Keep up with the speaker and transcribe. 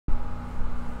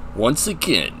Once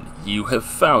again, you have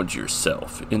found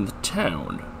yourself in the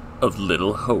town of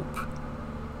Little Hope.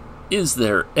 Is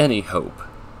there any hope?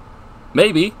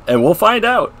 Maybe, and we'll find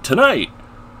out tonight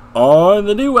on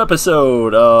the new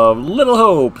episode of Little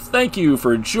Hope. Thank you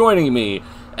for joining me.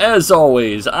 As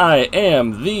always, I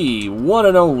am the one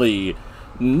and only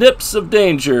Nips of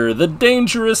Danger, the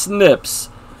dangerous Nips,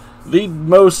 the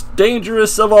most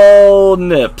dangerous of all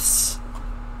Nips.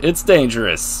 It's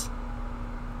dangerous.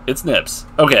 It's Nips.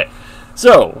 Okay,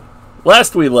 so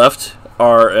last we left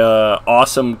our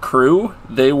awesome crew.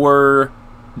 They were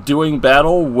doing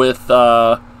battle with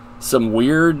some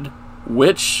weird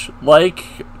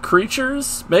witch-like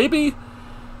creatures, maybe?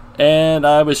 And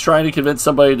I was trying to convince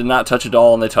somebody to not touch a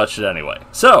doll, and they touched it anyway.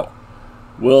 So,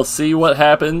 we'll see what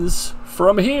happens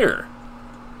from here.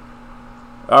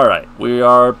 Alright, we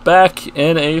are back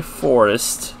in a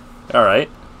forest. Alright.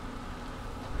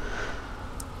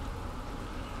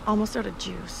 Almost out of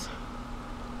juice.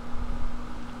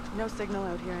 No signal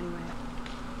out here anyway.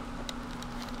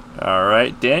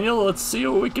 Alright, Daniel, let's see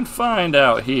what we can find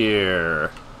out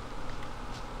here.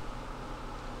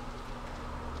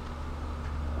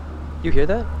 You hear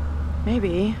that?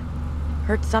 Maybe.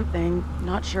 Heard something,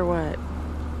 not sure what.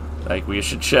 Like, we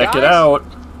should check it Guys? out.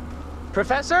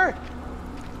 Professor?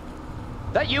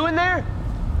 That you in there?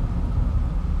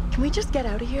 Can we just get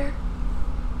out of here?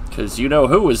 Because you know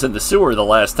who was in the sewer the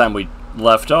last time we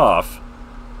left off.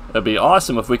 It'd be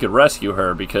awesome if we could rescue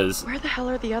her, because Where the hell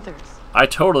are the others? I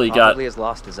totally Probably got as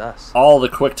lost as us. all the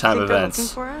quick time Think they're events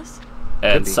looking for us?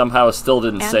 and Could be. somehow still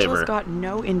didn't save Angela's her. got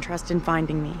no interest in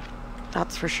finding me.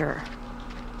 That's for sure.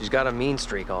 She's got a mean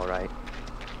streak, all right.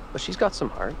 But she's got some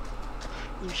heart.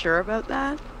 You sure about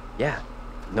that? Yeah,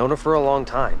 known her for a long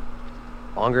time.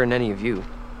 Longer than any of you.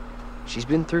 She's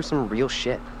been through some real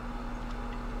shit.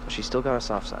 But she's still got a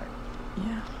soft side.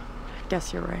 Yeah, I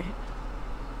guess you're right.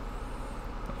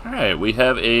 Alright, we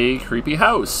have a creepy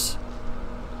house.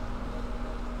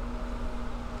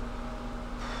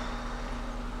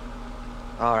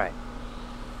 All right.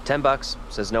 $10,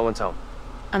 says no one's home.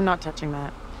 I'm not touching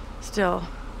that. Still,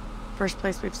 first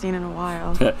place we've seen in a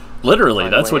while. Literally,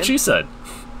 Find a that's way what in? she said.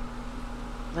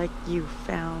 Like you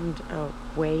found a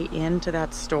way into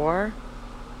that store?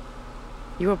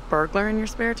 You a burglar in your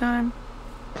spare time?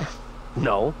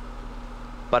 No.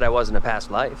 But I was in a past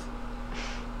life.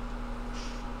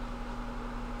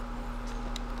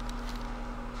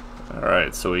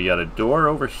 Alright, so we got a door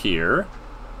over here.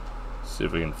 See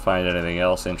if we can find anything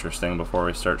else interesting before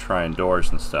we start trying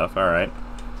doors and stuff. Alright.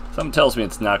 Something tells me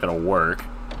it's not going to work.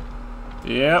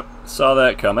 Yep, saw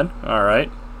that coming.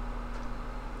 Alright.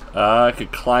 I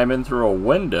could climb in through a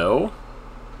window.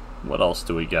 What else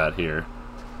do we got here?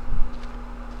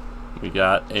 We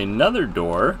got another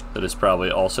door that is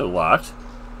probably also locked.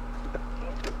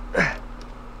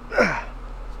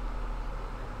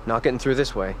 Not getting through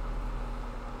this way.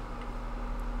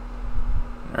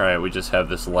 Alright, we just have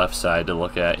this left side to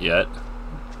look at yet.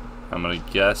 I'm gonna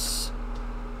guess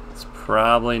it's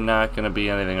probably not gonna be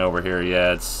anything over here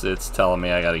yet. It's telling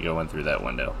me I gotta go in through that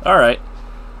window. Alright.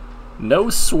 No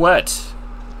sweat.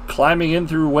 Climbing in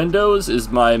through windows is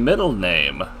my middle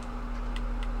name.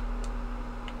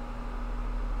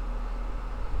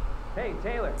 Hey,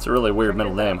 Taylor. It's a really weird Check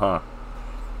middle this name, huh?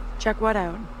 Check what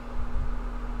out?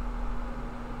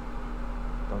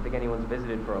 Don't think anyone's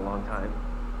visited for a long time.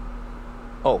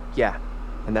 Oh, yeah.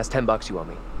 And that's $10 you owe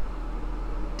me.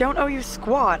 Don't owe you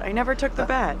squat. I never took the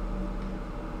bet.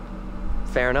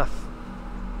 Fair enough.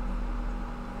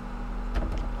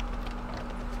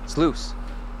 It's loose.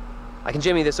 I can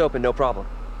jimmy this open, no problem.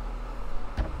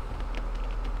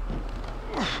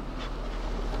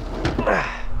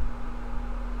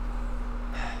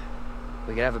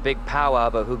 We could have a big powwow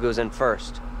about who goes in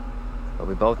first. But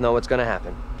we both know what's gonna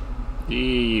happen.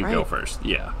 You go Right. first.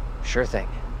 Yeah. Sure thing.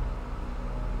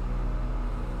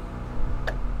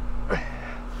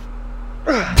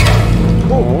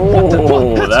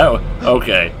 Oh, that.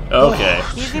 Okay. Okay.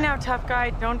 Easy now, tough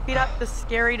guy. Don't beat up the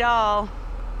scary doll.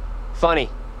 Funny.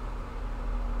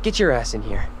 Get your ass in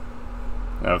here.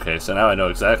 Okay, so now I know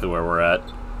exactly where we're at.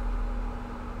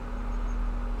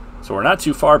 So we're not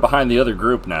too far behind the other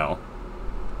group now.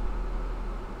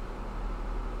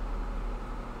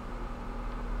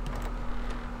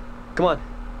 Come on.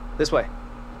 This way.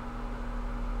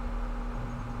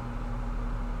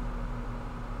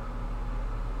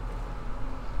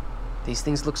 These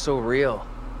things look so real.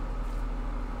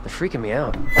 They're freaking me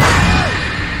out.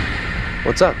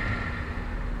 What's up?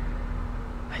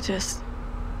 I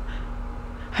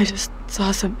just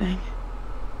saw something.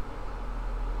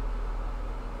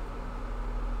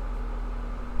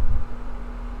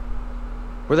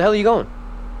 Where the hell are you going?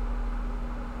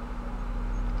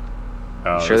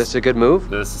 Oh, Sure this is a good move?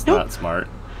 This is Nope. not smart.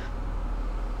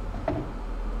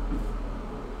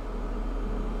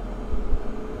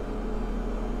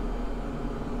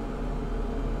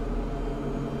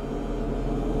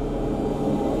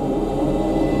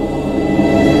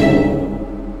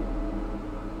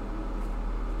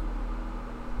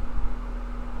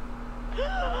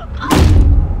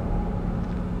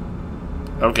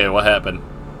 Okay, what happened?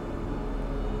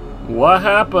 What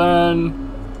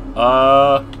happened?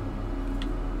 Oh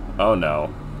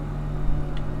no.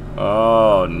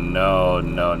 Oh no,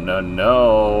 no, no,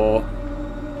 no.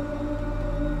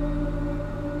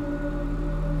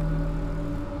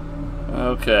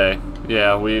 Okay.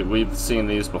 Yeah, we've seen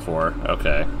these before.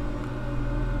 Okay.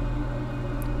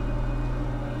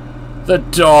 The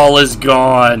doll is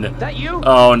gone. That you?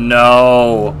 Oh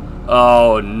no.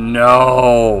 Oh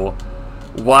no.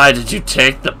 Why did you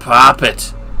take the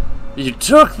puppet? You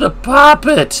took the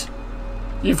puppet!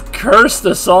 You've cursed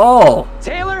us all!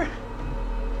 Taylor?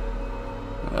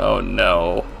 Oh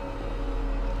no.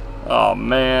 Oh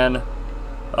man.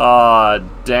 Aw,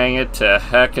 dang it to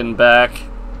heck and back.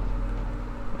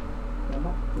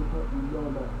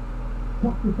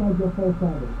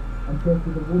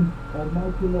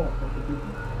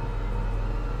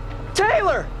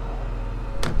 Taylor!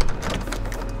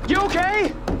 You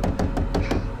okay?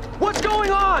 What's going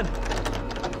on?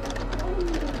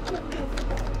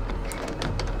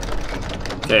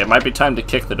 Okay, it might be time to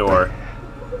kick the door.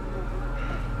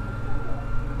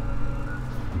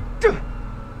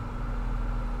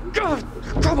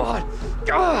 Come on!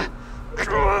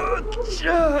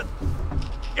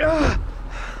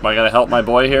 Am I gonna help my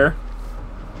boy here?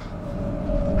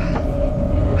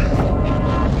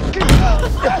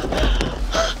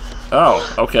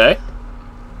 Oh, okay.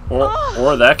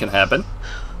 Or that can happen.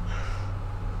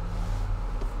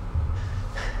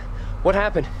 What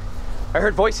happened? I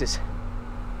heard voices.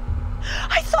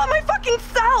 I saw my fucking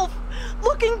self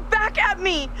looking back at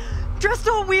me, dressed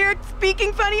all weird,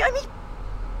 speaking funny. I mean,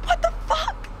 what the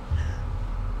fuck?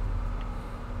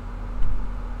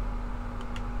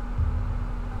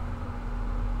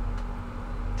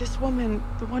 This woman,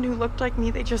 the one who looked like me,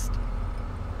 they just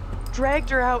dragged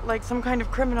her out like some kind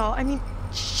of criminal. I mean,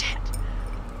 shit.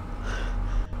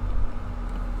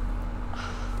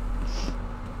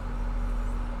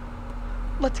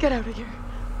 Let's get out of here.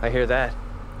 I hear that.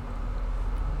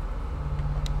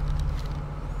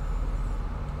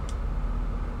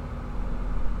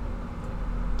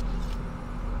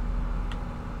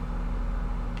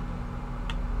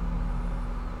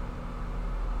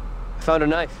 I found a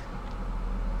knife.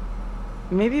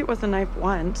 Maybe it was a knife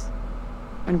once,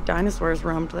 when dinosaurs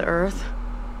roamed the earth.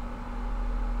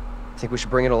 Think we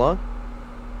should bring it along?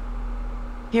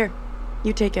 Here,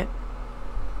 you take it.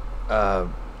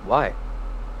 Why?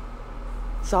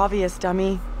 It's obvious,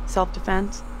 dummy.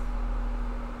 Self-defense.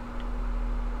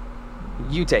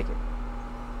 You take it.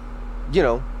 You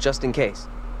know, just in case.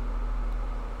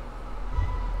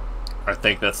 I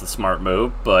think that's the smart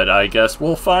move, but I guess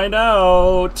we'll find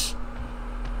out.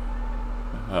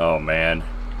 Oh man.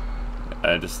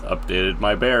 I just updated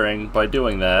my bearing by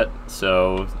doing that,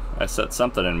 so I set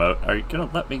something in mode. Are you gonna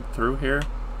let me through here?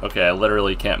 Okay, I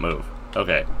literally can't move.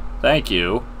 Okay, thank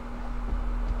you.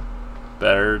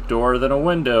 Better door than a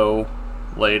window,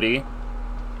 lady.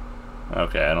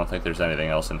 Okay, I don't think there's anything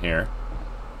else in here.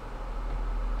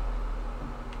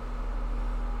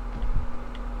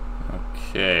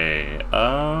 Okay,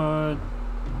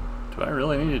 do I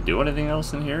really need to do anything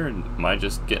else in here? Am I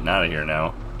just getting out of here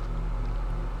now?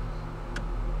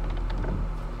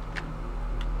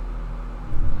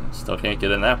 Still can't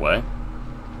get in that way.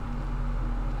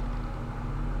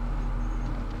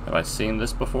 Have I seen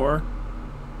this before?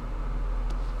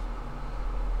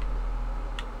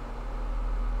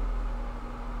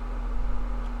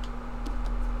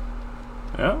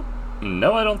 No?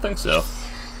 No, I don't think so.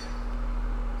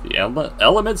 The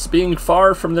elements being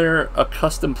far from their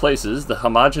accustomed places, the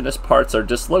homogeneous parts are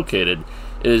dislocated.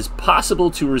 It is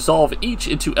possible to resolve each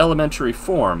into elementary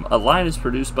form. A line is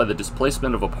produced by the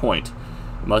displacement of a point.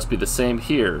 It must be the same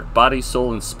here. Body,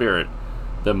 soul, and spirit.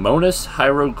 The Monus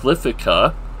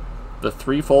Hieroglyphica, the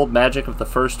threefold magic of the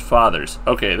first fathers.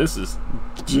 Okay, this is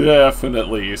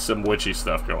definitely some witchy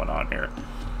stuff going on here.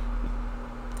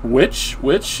 Which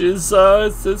is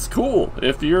it's cool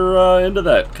if you're into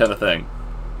that kind of thing.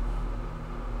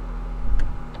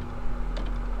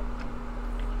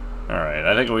 Alright,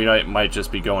 I think we might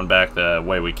just be going back the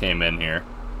way we came in here.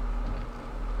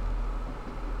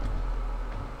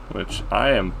 Which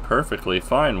I am perfectly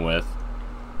fine with.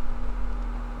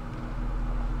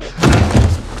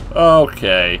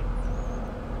 Okay.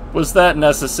 Was that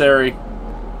necessary?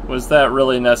 Was that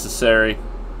really necessary?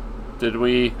 Did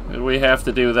we have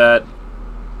to do that?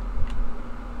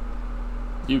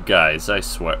 You guys, I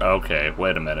swear. Okay,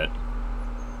 wait a minute.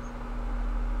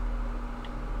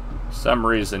 For some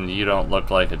reason you don't look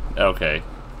like a... Okay.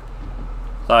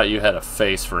 Thought you had a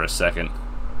face for a second.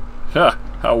 Huh,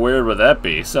 how weird would that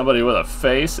be? Somebody with a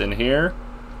face in here?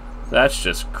 That's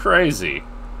just crazy.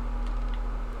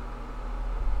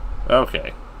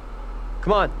 Okay.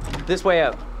 Come on, this way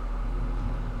out.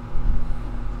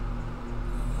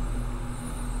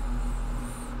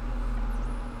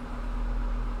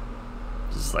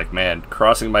 Just like, man,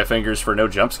 crossing my fingers for no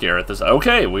jump scare at this.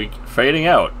 Okay, we fading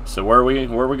out. So where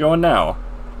are we going now?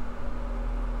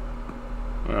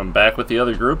 I'm back with the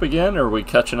other group again, or are we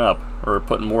catching up? Or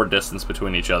putting more distance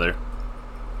between each other?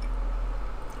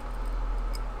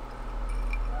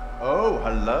 Oh,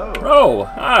 hello. Oh,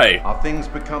 hi. Are things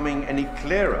becoming any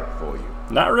clearer for you?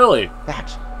 Not really. That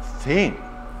thing,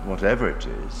 whatever it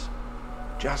is,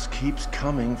 just keeps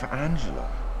coming for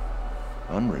Angela.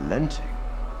 Unrelenting.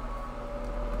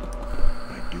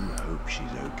 I do hope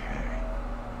she's okay.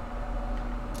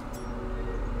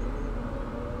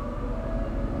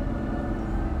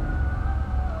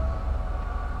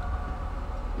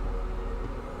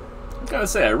 I gotta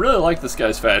say, I really like this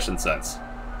guy's fashion sense.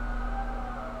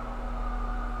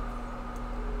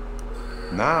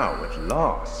 Now, at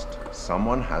last,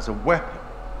 someone has a weapon.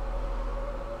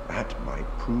 That might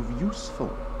prove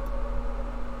useful.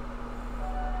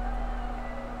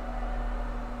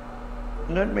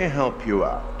 Let me help you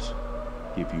out.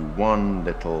 Give you one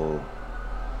little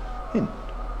hint.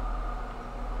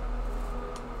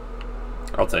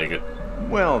 I'll take it.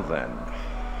 Well then,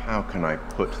 how can I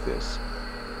put this?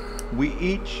 We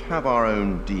each have our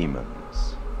own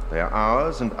demons. They are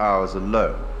ours and ours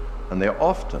alone, and they are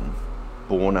often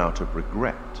born out of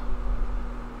regret.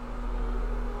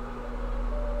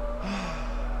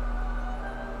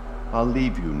 I'll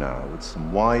leave you now with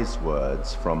some wise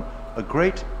words from a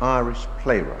great Irish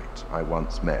playwright I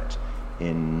once met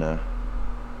in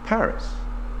Paris,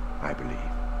 I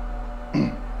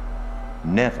believe.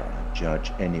 Never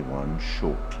judge anyone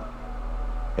shortly.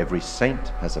 Every saint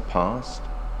has a past,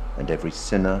 and every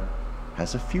sinner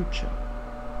has a future.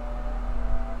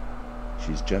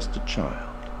 She's just a child.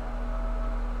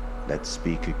 Let's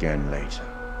speak again later.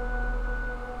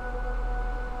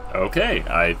 Okay,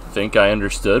 I think I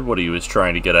understood what he was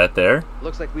trying to get at there.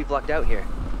 Looks like we've lucked out here.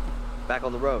 Back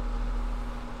on the road.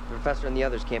 The professor and the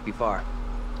others can't be far.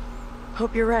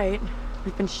 Hope you're right.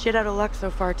 We've been shit out of luck so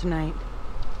far tonight.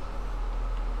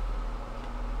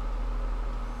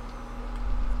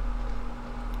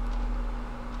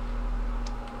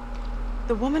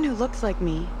 The woman who looks like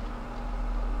me.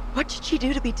 What did she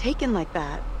do to be taken like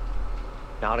that?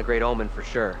 Not a great omen for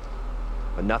sure.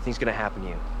 But nothing's gonna happen to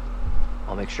you.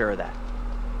 I'll make sure of that.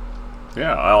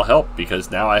 Yeah, I'll help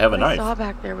because now I have a What I knife. saw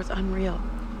back there was unreal.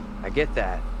 I get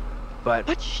that.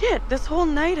 But Shit, this whole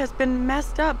night has been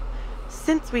messed up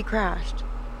since we crashed.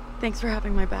 Thanks for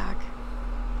having my back.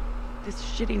 This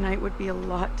shitty night would be a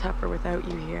lot tougher without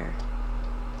you here.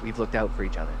 we've looked out for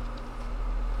each other.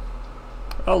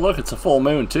 Oh, look, it's a full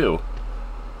moon, too.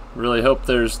 Really hope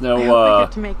there's no, I hope I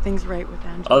get to make things right with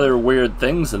Angela. other weird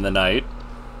things in the night.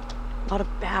 A lot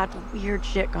of bad, weird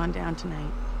shit gone down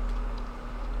tonight.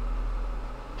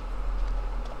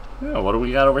 Yeah, what do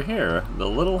we got over here? The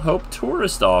Little Hope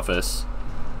Tourist Office.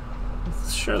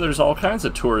 Sure, there's all kinds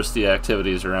of touristy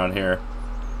activities around here.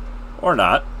 Or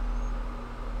not.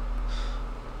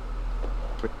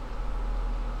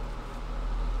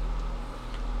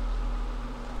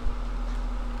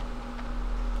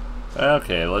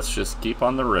 Okay, let's just keep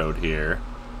on the road here.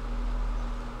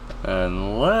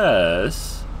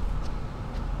 Unless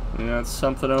we got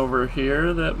something over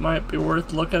here that might be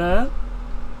worth looking at.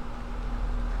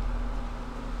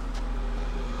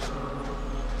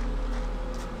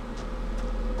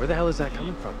 Where the hell is that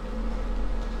coming from?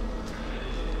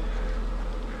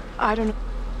 I don't know.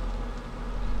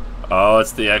 Oh,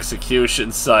 it's the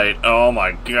execution site. Oh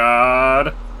my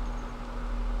god.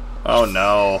 Oh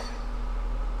no.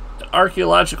 An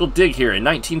archaeological dig here in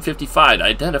 1955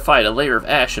 identified a layer of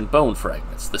ash and bone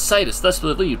fragments. The site is thus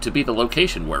believed to be the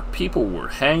location where people were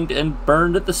hanged and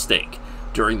burned at the stake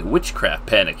during the witchcraft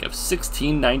panic of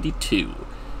 1692.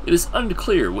 It is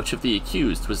unclear which of the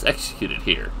accused was executed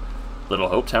here. Little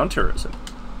Hope Town Tourism.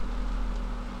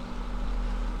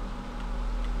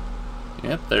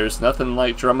 Yep, there's nothing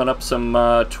like drumming up some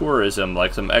tourism,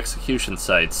 like some execution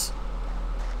sites.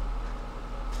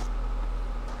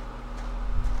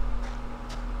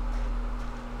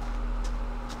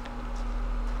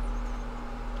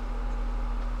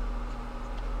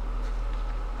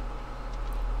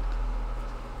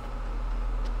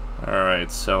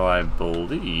 Alright, so I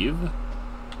believe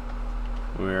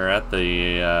we're at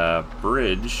the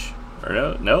bridge.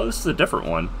 Or no, this is a different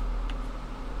one.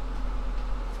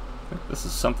 I think this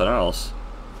is something else.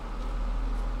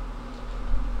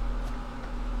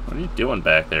 What are you doing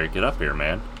back there? Get up here,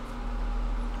 man.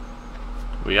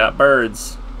 We got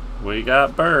birds. We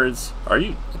got birds. Are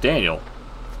you... Daniel,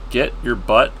 get your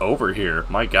butt over here.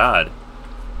 My God.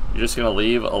 You're just gonna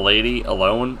leave a lady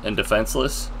alone and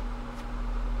defenseless?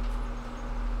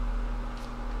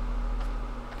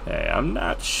 Okay, I'm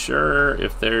not sure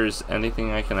if there's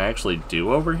anything I can actually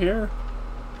do over here.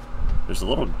 There's a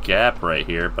little gap right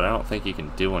here, but I don't think you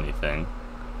can do anything.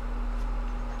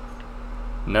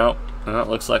 Nope. Well, it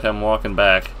looks like I'm walking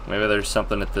back. Maybe there's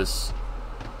something at this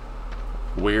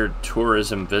weird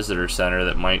tourism visitor center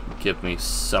that might give me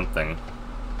something.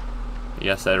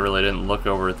 Yes, I really didn't look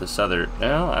over at this other...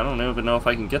 Well, I don't even know if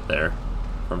I can get there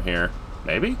from here.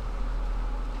 Maybe?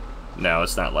 No,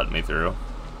 it's not letting me through.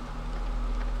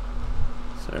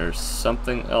 So there's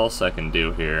something else I can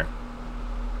do here.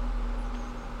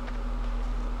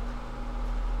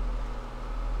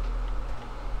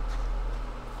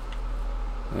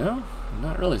 Well, I'm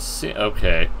not really seeing...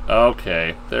 Okay,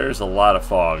 okay. There's a lot of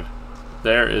fog.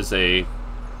 There is a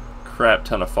crap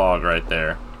ton of fog right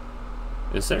there.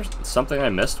 Is there something I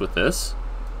missed with this?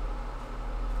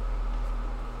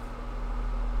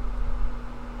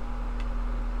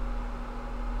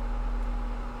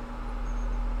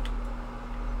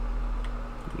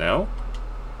 No?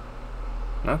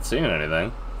 Not seeing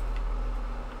anything.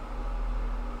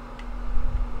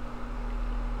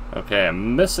 Okay,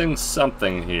 I'm missing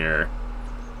something here.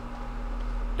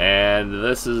 And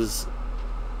this is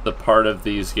the part of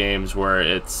these games where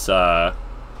it's,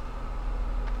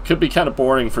 could be kind of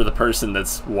boring for the person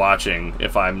that's watching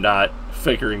if I'm not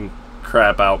figuring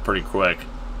crap out pretty quick.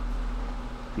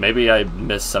 Maybe I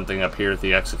missed something up here at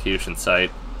the execution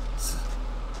site.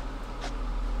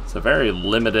 It's a very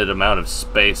limited amount of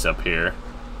space up here.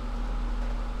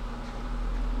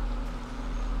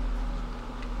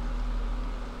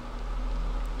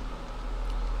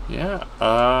 Yeah,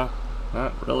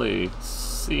 not really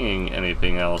seeing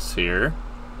anything else here.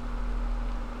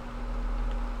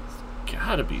 There's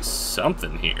gotta be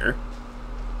something here.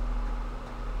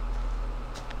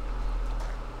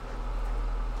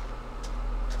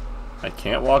 I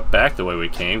can't walk back the way we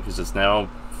came because it's now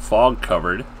fog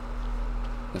covered.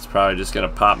 It's probably just gonna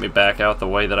pop me back out the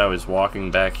way that I was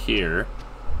walking back here.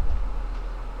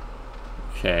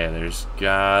 Okay, there's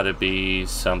gotta be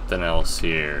something else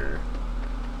here.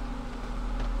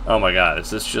 Oh my God,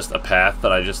 is this just a path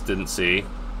that I just didn't see?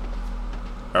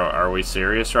 Are we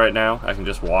serious right now? I can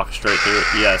just walk straight through it?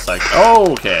 Yes,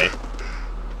 oh, okay.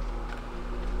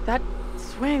 That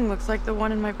swing looks like the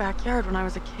one in my backyard when I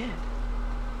was a kid.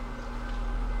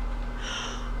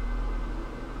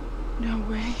 No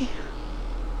way.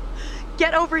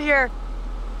 Get over here!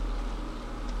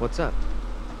 What's up?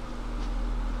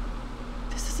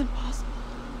 This isn't possible.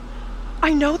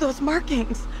 I know those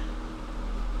markings.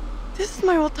 This is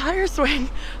my old tire swing.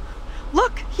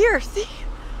 Look, here, see?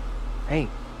 Hey,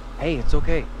 it's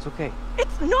okay, it's okay.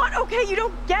 It's not okay, you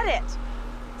don't get it.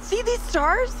 See these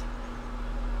stars?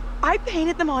 I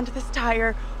painted them onto this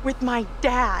tire with my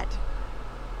dad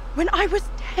when I was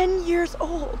 10 years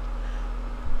old.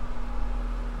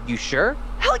 You sure?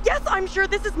 Hell yes, I'm sure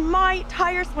this is my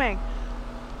tire swing.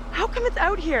 How come it's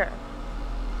out here?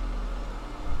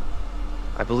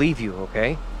 I believe you,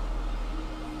 okay?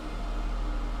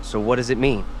 So what does it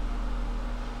mean?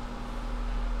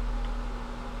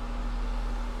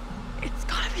 It's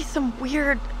gotta be some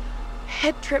weird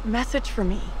head trip message for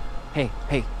me. Hey,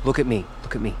 look at me,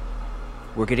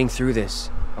 We're getting through this,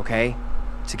 okay?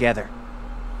 Together.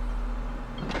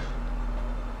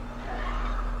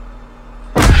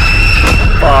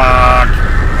 Fuck!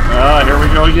 Ah, here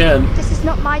we go again. This is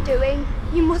not my doing.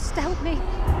 You must help me.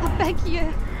 I beg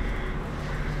you.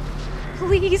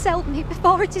 Please help me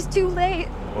before it is too late.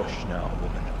 Hush now,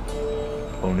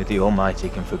 woman. Only the Almighty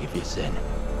can forgive your sin.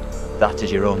 That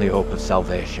is your only hope of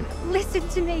salvation. Listen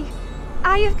to me.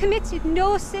 I have committed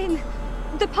no sin.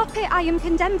 The puppet I am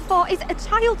condemned for is a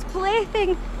child's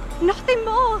plaything. Nothing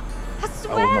more. I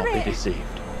swear I will not it. be deceived.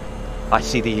 I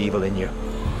see the evil in you.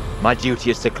 My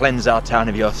duty is to cleanse our town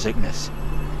of your sickness.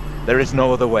 There is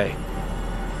no other way.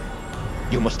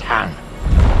 You must hang.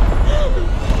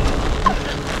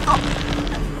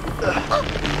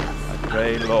 I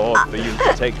pray, Lord, for you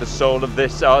to take the soul of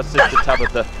this, our sister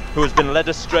Tabitha, who has been led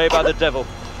astray by the devil,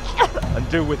 and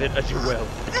do with it as you will.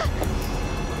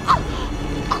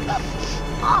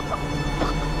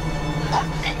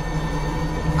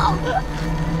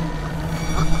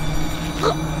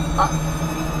 Well,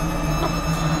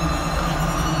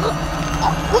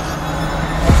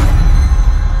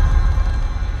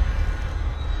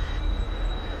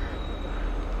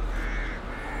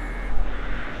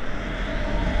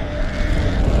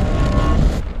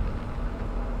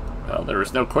 there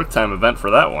was no QuickTime event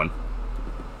for that one.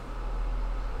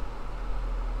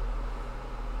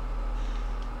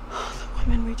 The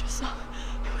woman we just saw,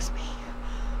 it was me.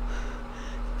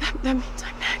 That means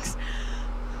I'm next.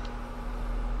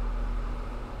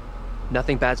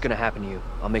 Nothing bad's gonna happen to you.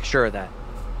 I'll make sure of that.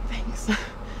 Thanks.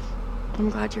 I'm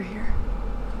glad you're here.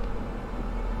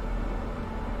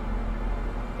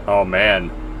 Oh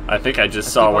man, I think I just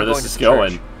Let's saw keep where on this going is to the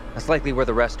going. church. That's likely where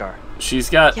the rest are. She's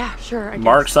got Yeah, sure, I guess.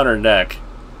 marks on her neck,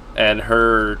 and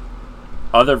her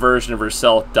other version of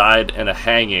herself died in a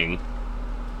hanging.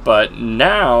 But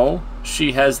now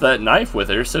she has that knife with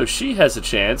her, so she has a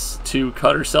chance to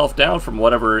cut herself down from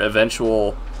whatever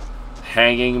eventual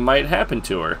hanging might happen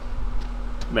to her.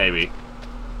 Maybe.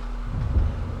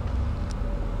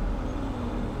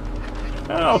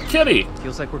 Oh, kitty!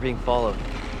 Feels like we're being followed.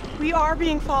 We are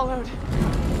being followed.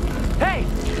 Hey!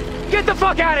 Get the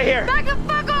fuck out of here! Back the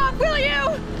fuck off, will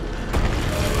you?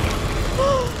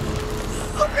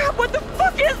 Oh crap, what the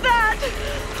fuck is that?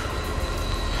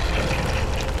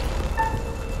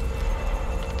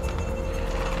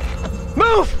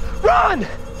 Move! Run!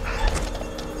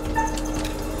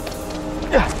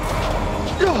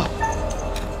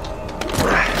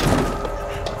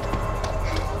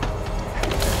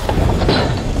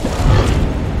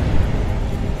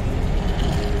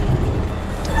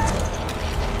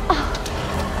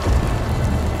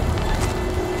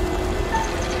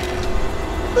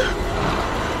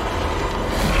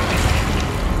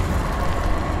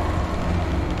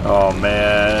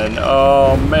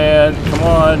 Oh man, come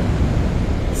on.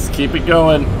 Let's keep it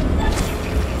going.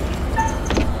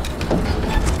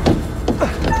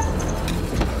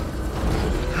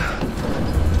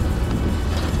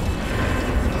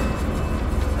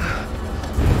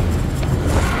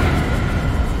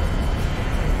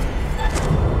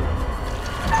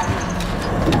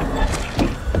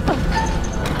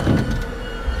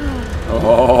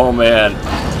 Oh man.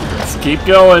 Let's keep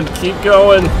going, keep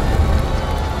going.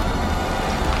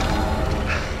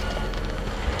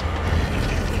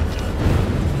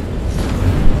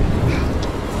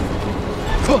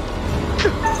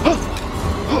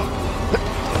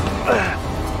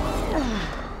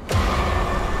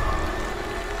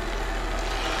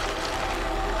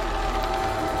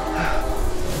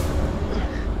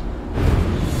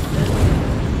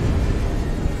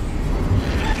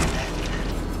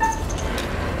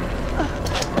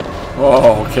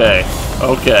 Oh, okay.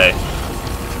 Okay.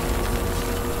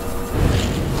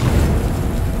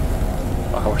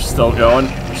 Oh, we're still going.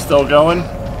 We're still going.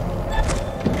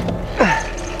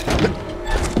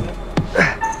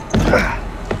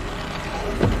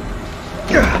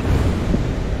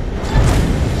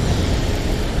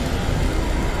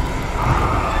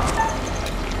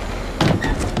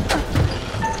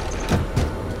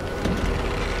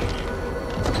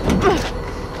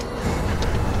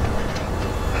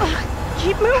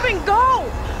 Keep moving, go!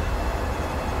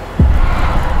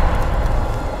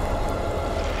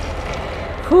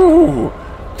 Whew.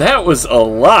 That was a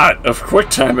lot of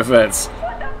QuickTime events.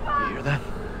 You hear that?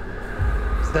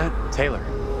 Is that Taylor?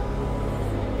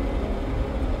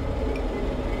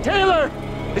 Taylor!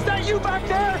 Is that you back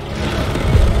there?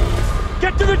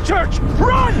 Get to the church!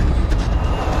 Run!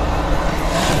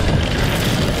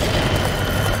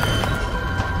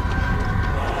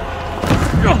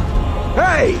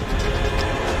 Hey!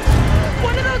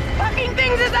 One of those fucking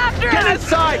things is after us! Get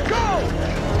inside! Go!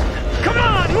 Come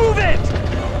on, move it!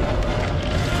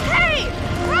 Hey!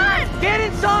 Run! Get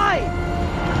inside!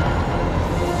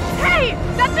 Hey!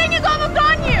 That thing is almost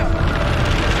on you!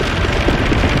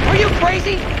 Are you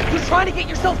crazy? You trying to get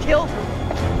yourself killed?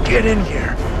 Get in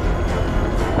here.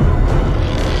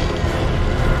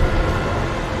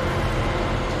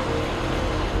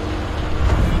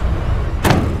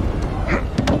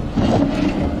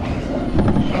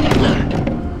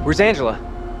 Where's Angela?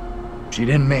 She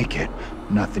didn't make it.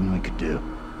 Nothing we could do.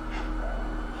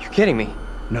 You're kidding me.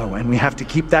 No, and we have to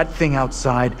keep that thing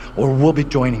outside, or we'll be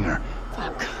joining her.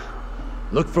 Fuck.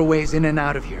 Look for ways in and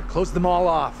out of here. Close them all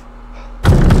off.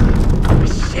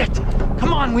 Shit!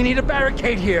 Come on, we need a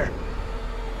barricade here.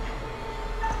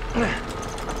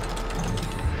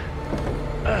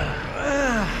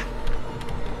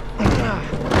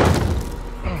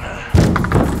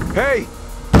 Hey!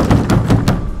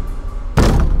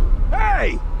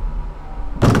 Hey!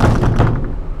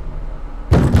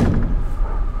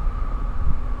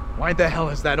 Why the hell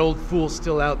is that old fool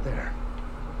still out there?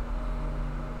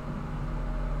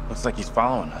 Looks like he's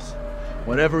following us.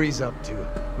 Whatever he's up to,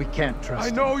 we can't trust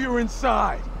him. I know you're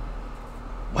inside.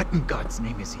 What in God's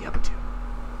name is he up to?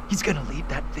 He's gonna lead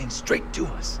that thing straight to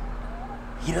us.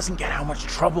 He doesn't get how much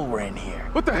trouble we're in here.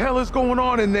 What the hell is going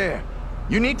on in there?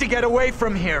 You need to get away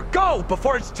from here. Go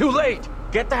before it's too late.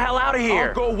 Get the hell out of here!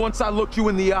 I'll go once I look you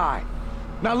in the eye.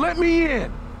 Now let me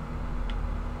in.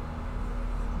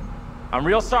 I'm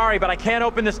real sorry, but I can't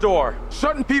open this door.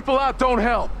 Shutting people out don't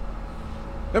help.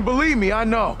 And believe me, I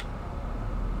know.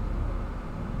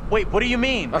 Wait, what do you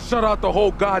mean? I shut out the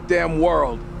whole goddamn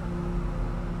world.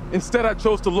 Instead, I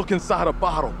chose to look inside a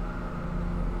bottle.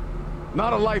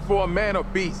 Not a life for a man or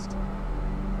beast.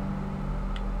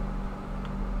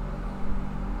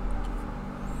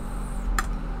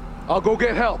 I'll go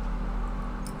get help.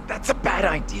 That's a bad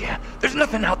idea. There's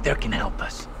nothing out there can help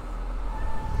us.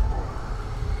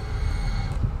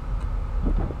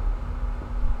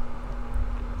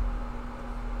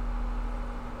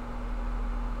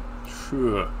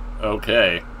 Phew.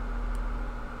 Okay.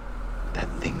 That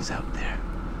thing's out there.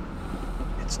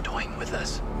 It's toying with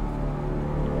us.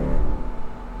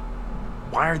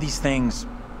 Why are these things,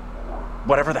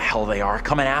 whatever the hell they are,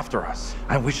 coming after us?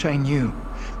 I wish I knew.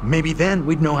 Maybe then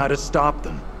we'd know how to stop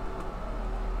them.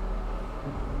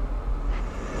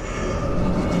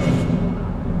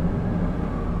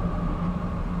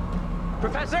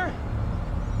 Professor?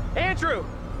 Andrew!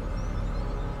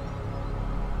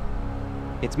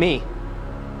 It's me.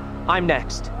 I'm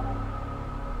next.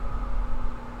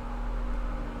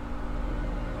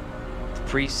 The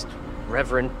priest,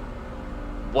 reverend,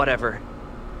 whatever,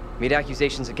 made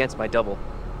accusations against my double.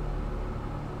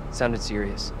 It sounded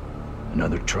serious.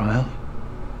 Another trial?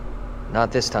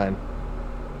 Not this time.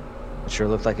 It sure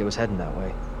looked like it was heading that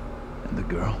way. And the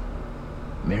girl?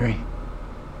 Mary?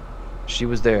 She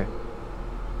was there.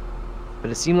 But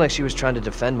it seemed like she was trying to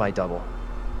defend my double.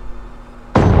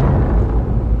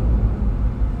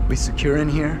 We secure in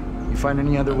here? You find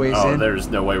any other ways in? Oh, there's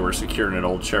no way we're securing an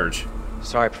old church.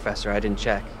 Sorry, Professor, I didn't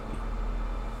check.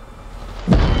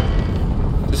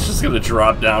 It's just gonna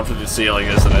drop down from the ceiling,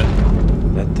 isn't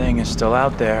it? That thing is still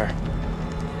out there.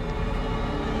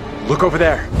 Look over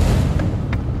there.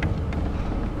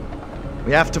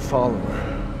 We have to follow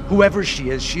her. Whoever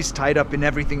she is, she's tied up in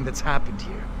everything that's happened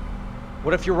here.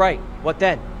 What if you're right? What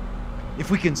then?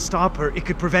 If we can stop her, it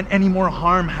could prevent any more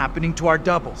harm happening to our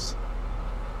doubles.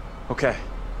 Okay.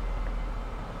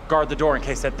 Guard the door in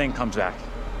case that thing comes back.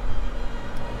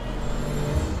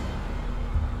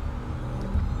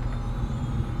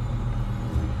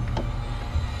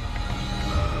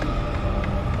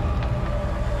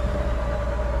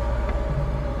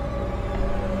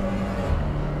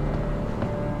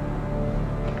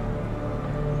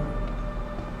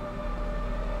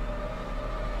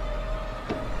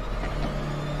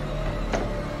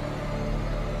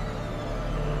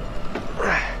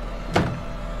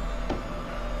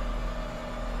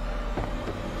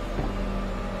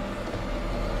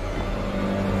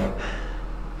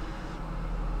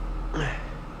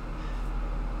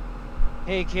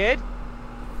 Hey, kid?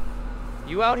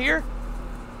 You out here?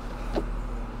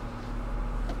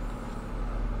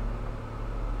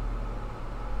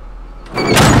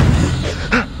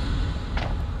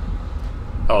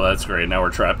 Oh, that's great. Now we're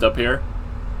trapped up here.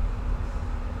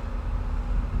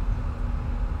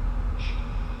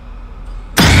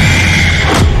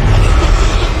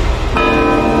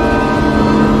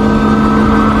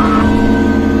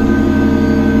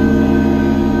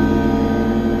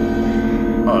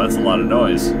 Oh, that's a lot of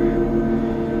noise.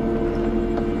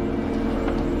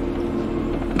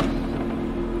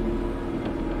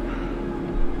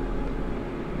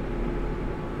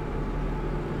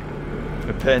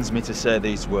 It pains me to say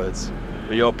these words,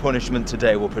 but your punishment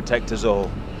today will protect us all.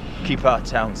 Keep our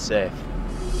town safe.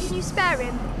 Can you spare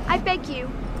him? I beg you.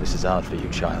 This is hard for you,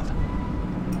 child.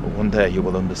 But one day you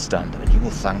will understand, and you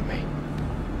will thank me.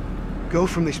 Go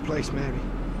from this place, Mary.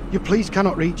 Your pleas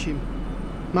cannot reach him.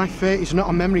 My fate is not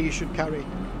a memory you should carry.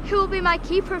 Who will be my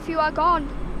keeper if you are gone?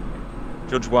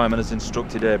 Judge Wyman has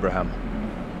instructed Abraham.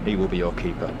 He will be your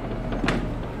keeper.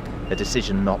 A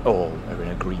decision not all are in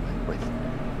agreement with.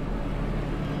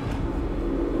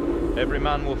 Every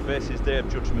man will face his day of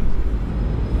judgment.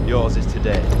 Yours is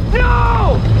today.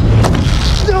 No!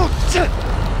 No!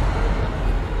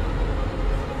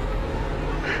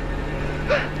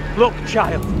 Look,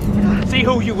 child. See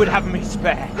who you would have me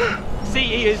spare. See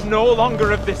he is no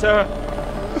longer of this earth.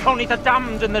 Only the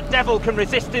damned and the devil can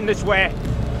resist in this way.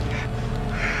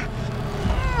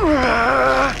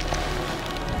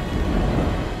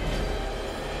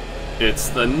 It's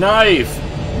the knife!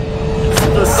 It's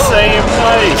the same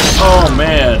knife! Oh,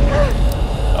 man.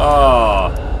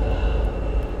 Oh.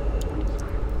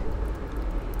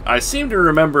 I seem to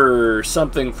remember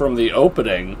something from the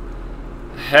opening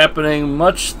happening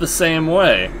much the same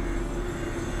way.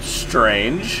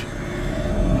 Strange.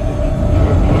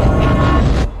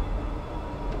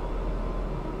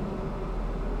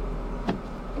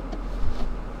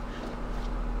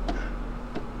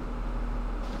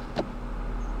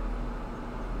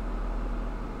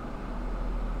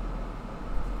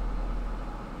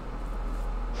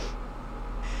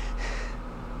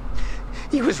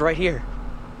 He was right here.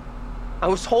 I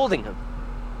was holding him.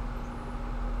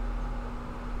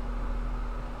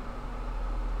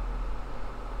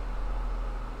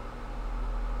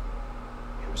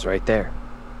 He was right there.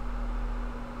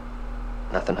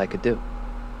 Nothing I could do.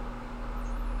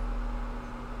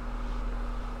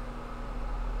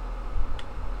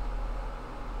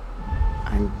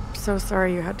 I'm so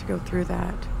sorry you had to go through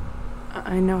that.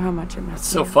 I know how much it messed It's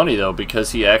so you. funny, though,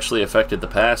 because he actually affected the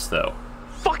past, though.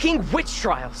 Fucking witch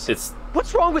trials! It's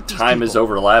What's wrong with these time people? is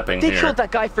overlapping They here. killed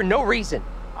that guy for no reason.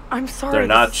 I'm sorry, They're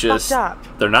not this is just fucked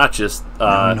up. they're not just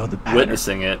Now we know the pattern.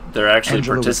 witnessing it. They're actually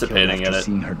Angela was killed participating in after it.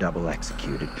 seeing her double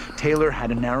executed. Taylor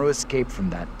had a narrow escape from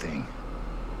that thing.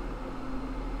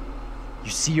 You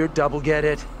see your double get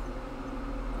it,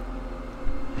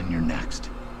 and you're next.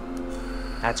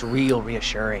 That's real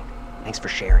reassuring. Thanks for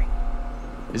sharing.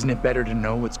 Isn't it better to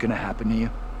know what's gonna happen to you?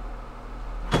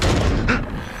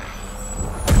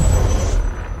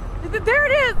 There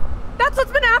it is! That's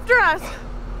what's been after us!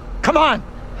 Come on!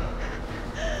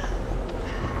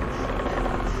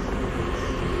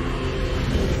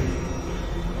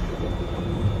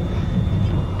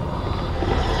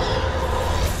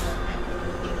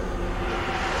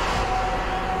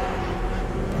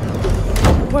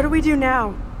 What do we do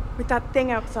now? With that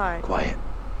thing outside? Quiet.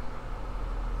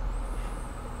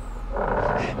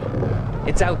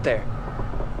 It's out there.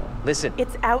 Listen.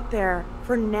 It's out there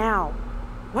for now.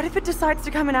 What if it decides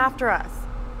to come in after us?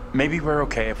 Maybe we're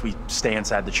okay if we stay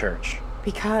inside the church.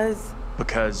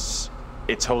 Because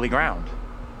it's holy ground.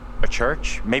 A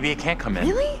church? Maybe it can't come in.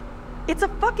 Really? It's a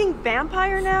fucking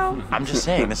vampire now? I'm just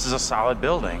saying, this is a solid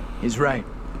building. He's right.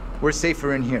 We're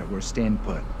safer in here. We're staying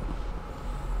put.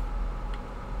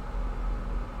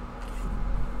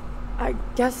 I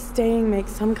guess staying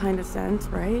makes some kind of sense,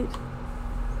 right?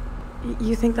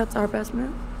 You think that's our best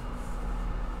move?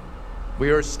 We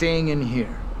are staying in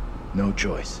here. No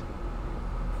choice.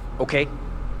 Okay,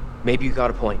 maybe you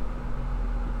got a point.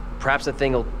 Perhaps the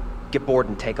thing will get bored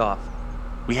and take off.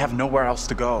 We have nowhere else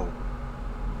to go.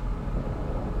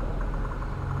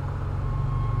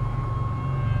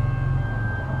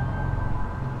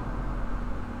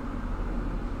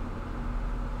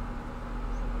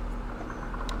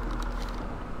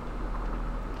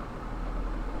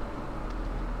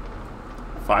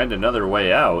 Find another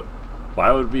way out? Why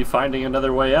would we be finding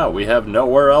another way out? We have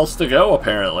nowhere else to go,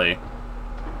 apparently.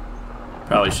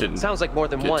 Probably shouldn't Sounds like more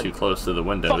than get one. too close to the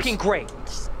windows. Fucking great.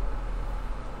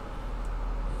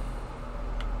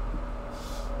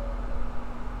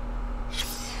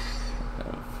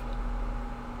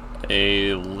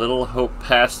 A Little Hope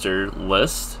pastor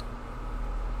list.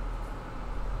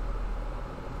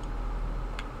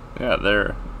 Yeah,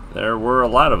 there were a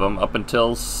lot of them up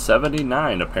until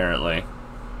 79, apparently.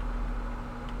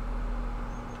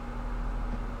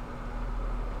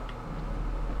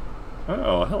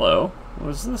 Oh, hello. What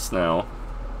is this now?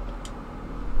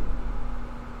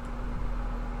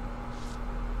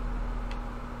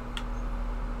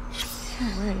 No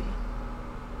way.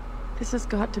 This has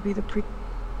got to be the pre...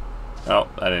 Oh,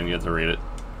 I didn't get to read it.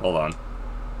 Hold on.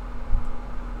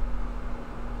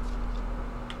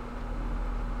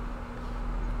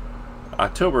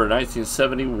 October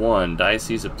 1971,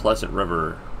 Diocese of Pleasant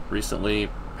River. Recently,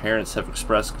 parents have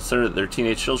expressed concern that their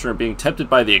teenage children are being tempted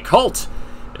by the occult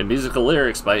in musical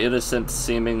lyrics by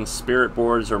innocent-seeming spirit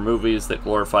boards or movies that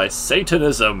glorify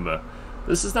Satanism.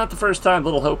 This is not the first time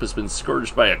Little Hope has been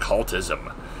scourged by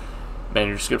occultism.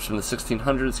 Manuscripts from the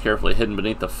 1600s, carefully hidden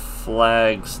beneath the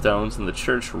flagstones in the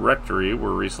church rectory,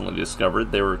 were recently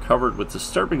discovered. They were covered with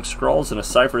disturbing scrawls and a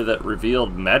cipher that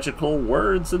revealed magical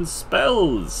words and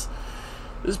spells.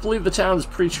 It is believed the town's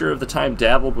preacher of the time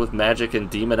dabbled with magic and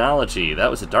demonology. That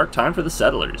was a dark time for the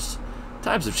settlers.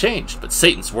 Times have changed, but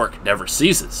Satan's work never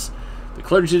ceases. The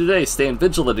clergy today stand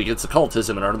vigilant against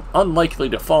occultism and are unlikely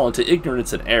to fall into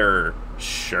ignorance and error.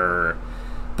 Sure.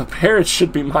 But parents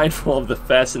should be mindful of the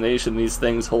fascination these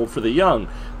things hold for the young,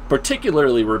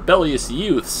 particularly rebellious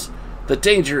youths. The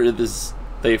danger is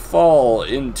they fall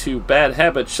into bad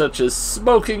habits such as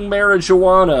smoking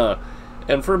marijuana,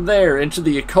 and from there into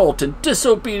the occult and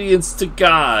disobedience to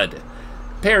God.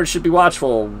 Parents should be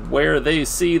watchful where they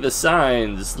see the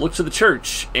signs. Look to the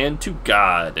church and to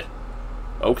God.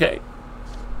 Okay.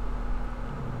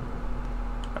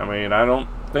 I mean, I don't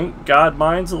think God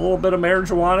minds a little bit of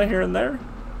marijuana here and there.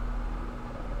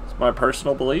 It's my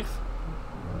personal belief.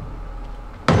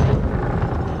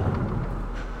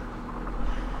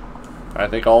 I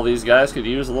think all these guys could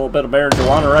use a little bit of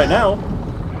marijuana right now.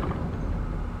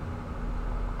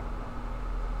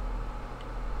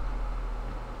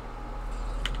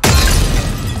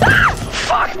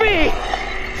 Fuck me!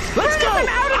 Let's go! I'm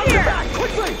out of here! Back,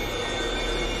 quickly!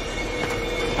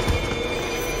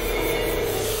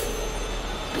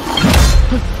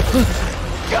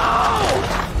 Go!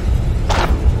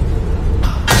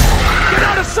 Get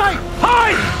out of sight!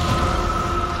 Hide!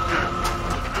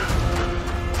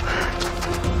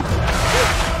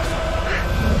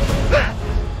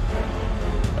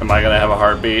 Am I gonna have a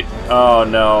heartbeat? Oh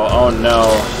no, oh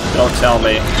no. Don't tell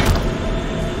me.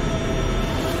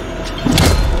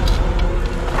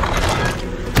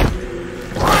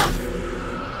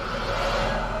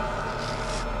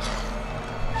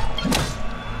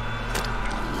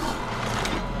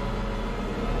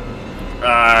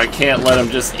 I can't let him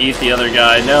just eat the other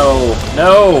guy. No,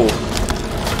 no!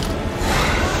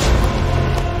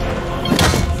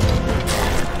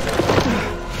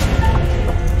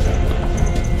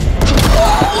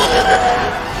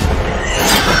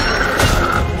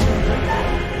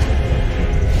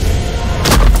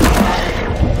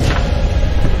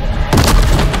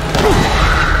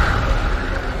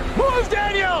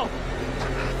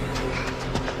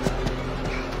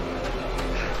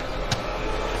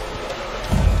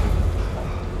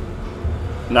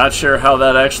 Not sure how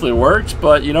that actually worked,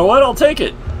 but you know what? I'll take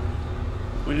it.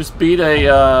 We just beat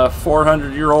a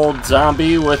 400-year-old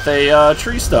zombie with a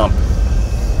tree stump.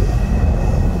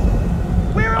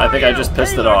 I think I just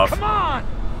pissed it off. Come on!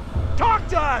 Talk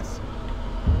to us!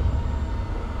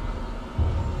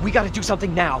 We gotta do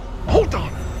something now. Hold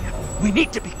on! We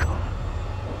need to be calm.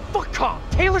 Fuck calm!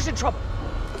 Taylor's in trouble.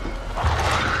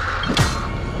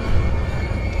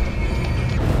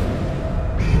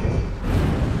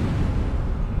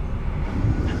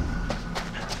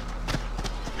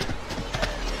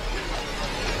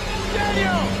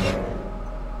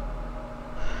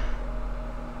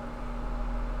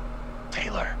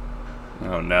 Taylor.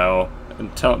 Oh no.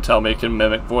 And don't tell me it can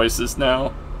mimic voices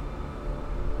now.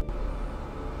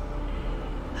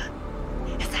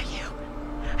 Is that you?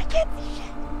 I can't see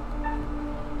shit.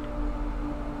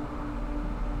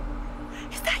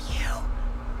 Is that you?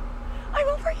 I'm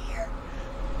over here.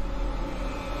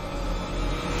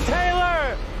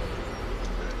 Taylor!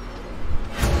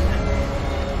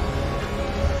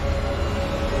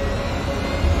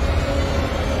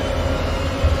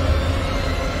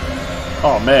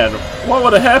 Oh man, what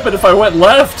would have happened if I went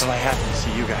left? Well, I happened to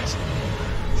see you guys.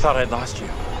 Thought I'd lost you.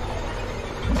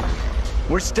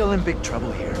 We're still in big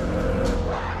trouble here.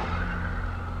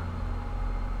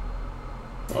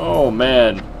 Oh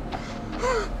man.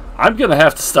 I'm gonna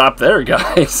have to stop there,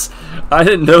 guys. I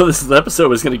didn't know this episode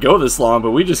was gonna go this long,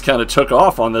 but we just kind of took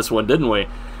off on this one, didn't we?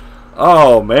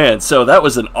 Oh man, so that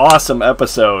was an awesome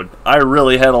episode. I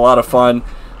really had a lot of fun.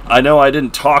 I know I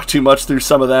didn't talk too much through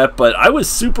some of that, but I was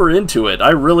super into it. I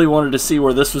really wanted to see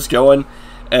where this was going,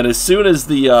 and as soon as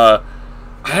the,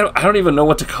 I don't even know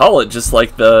what to call it, just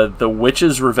like the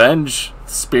witch's revenge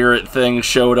spirit thing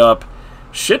showed up,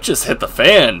 shit just hit the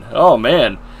fan. Oh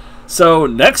man. So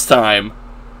next time,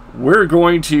 we're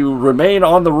going to remain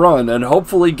on the run and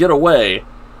hopefully get away.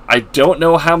 I don't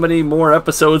know how many more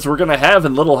episodes we're going to have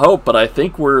in Little Hope, but I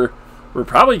think we're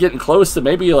probably getting close to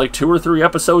maybe like 2 or 3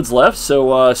 episodes left,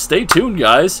 so stay tuned,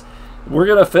 guys. We're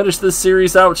going to finish this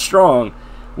series out strong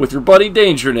with your buddy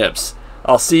Danger Nips.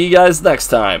 I'll see you guys next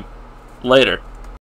time. Later.